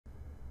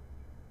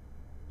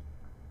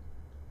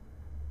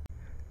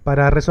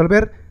Para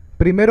resolver,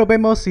 primero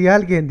vemos si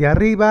alguien de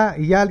arriba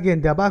y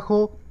alguien de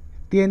abajo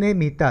tiene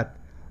mitad.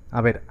 A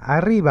ver,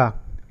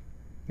 arriba,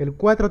 ¿el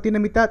 4 tiene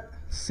mitad?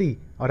 Sí.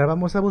 Ahora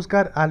vamos a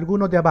buscar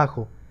algunos de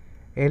abajo.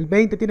 ¿El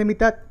 20 tiene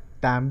mitad?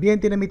 También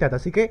tiene mitad.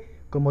 Así que,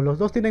 como los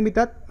dos tienen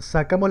mitad,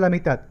 sacamos la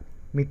mitad.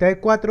 Mitad de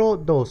 4,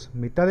 2.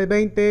 Mitad de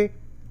 20,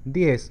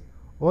 10.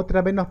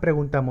 Otra vez nos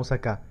preguntamos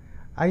acá.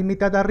 ¿Hay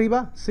mitad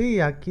arriba? Sí,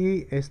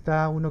 aquí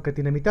está uno que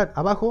tiene mitad.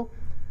 Abajo,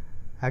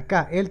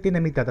 acá él tiene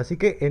mitad. Así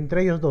que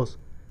entre ellos dos,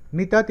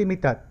 mitad y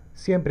mitad.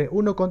 Siempre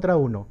uno contra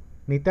uno.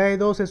 Mitad de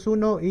 2 es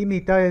 1 y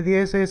mitad de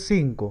 10 es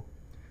 5.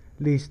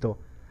 Listo.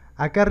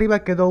 Acá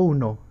arriba quedó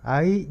 1.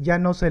 Ahí ya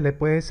no se le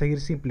puede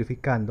seguir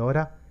simplificando.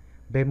 Ahora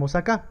vemos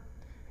acá.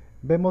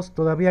 Vemos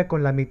todavía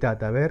con la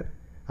mitad. A ver,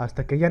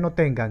 hasta que ya no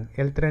tengan.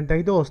 ¿El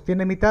 32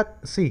 tiene mitad?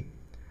 Sí.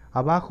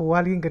 Abajo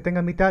alguien que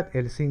tenga mitad.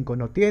 El 5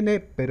 no tiene,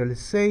 pero el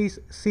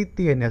 6 sí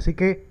tiene. Así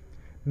que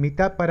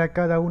mitad para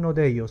cada uno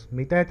de ellos.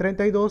 Mitad de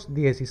 32,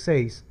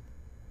 16.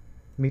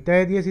 Mitad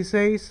de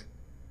 16,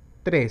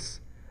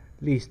 3.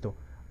 Listo.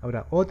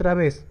 Ahora, otra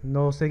vez,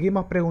 nos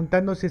seguimos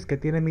preguntando si es que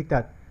tiene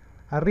mitad.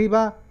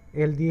 Arriba,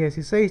 el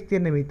 16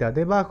 tiene mitad.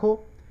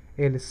 Debajo,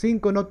 el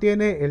 5 no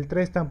tiene, el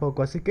 3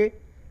 tampoco. Así que,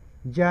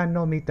 ya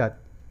no mitad.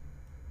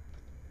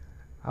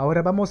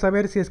 Ahora vamos a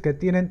ver si es que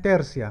tienen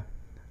tercia.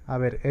 A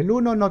ver, el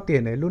 1 no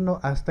tiene. El 1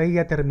 hasta ahí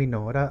ya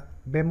terminó. Ahora,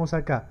 vemos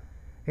acá.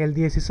 ¿El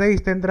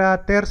 16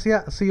 tendrá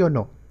tercia, sí o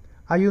no?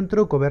 Hay un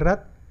truco,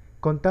 ¿verdad?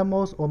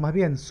 Contamos, o más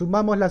bien,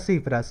 sumamos las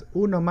cifras.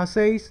 1 más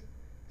 6,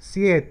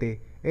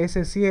 7.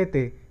 Ese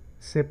 7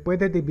 ¿se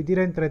puede dividir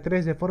entre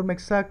 3 de forma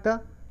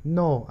exacta?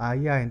 No,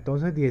 allá,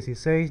 entonces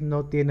 16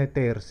 no tiene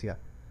tercia.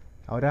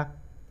 Ahora,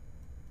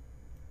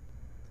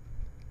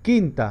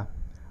 quinta.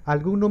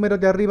 ¿Algún número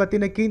de arriba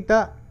tiene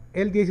quinta?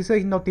 El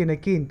 16 no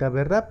tiene quinta,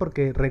 ¿verdad?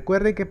 Porque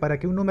recuerden que para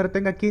que un número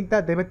tenga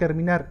quinta debe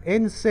terminar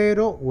en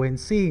 0 o en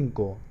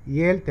 5.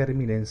 Y él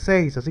termina en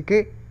 6, así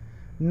que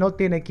no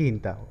tiene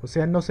quinta. O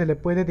sea, no se le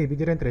puede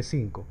dividir entre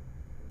 5.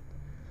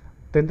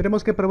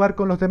 ¿Tendremos que probar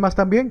con los demás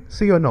también?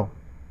 ¿Sí o no?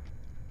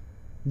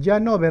 Ya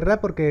no,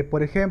 ¿verdad? Porque,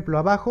 por ejemplo,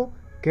 abajo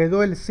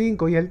quedó el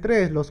 5 y el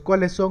 3, los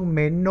cuales son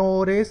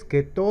menores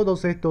que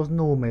todos estos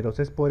números.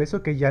 Es por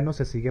eso que ya no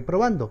se sigue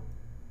probando.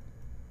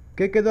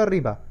 ¿Qué quedó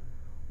arriba?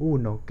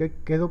 1. ¿Qué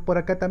quedó por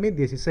acá también?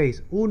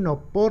 16. 1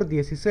 por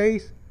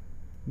 16,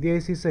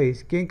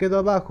 16. ¿Quién quedó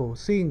abajo?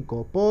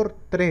 5 por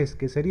 3,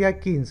 que sería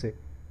 15.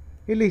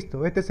 Y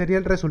listo, este sería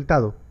el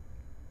resultado.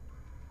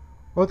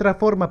 Otra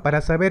forma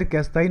para saber que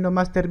hasta ahí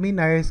nomás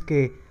termina es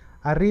que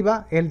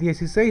arriba el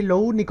 16 lo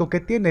único que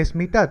tiene es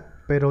mitad,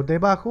 pero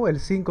debajo el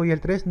 5 y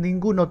el 3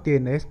 ninguno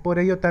tiene. Es por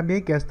ello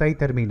también que hasta ahí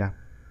termina.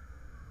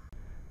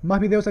 Más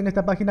videos en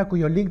esta página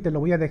cuyo link te lo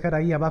voy a dejar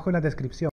ahí abajo en la descripción.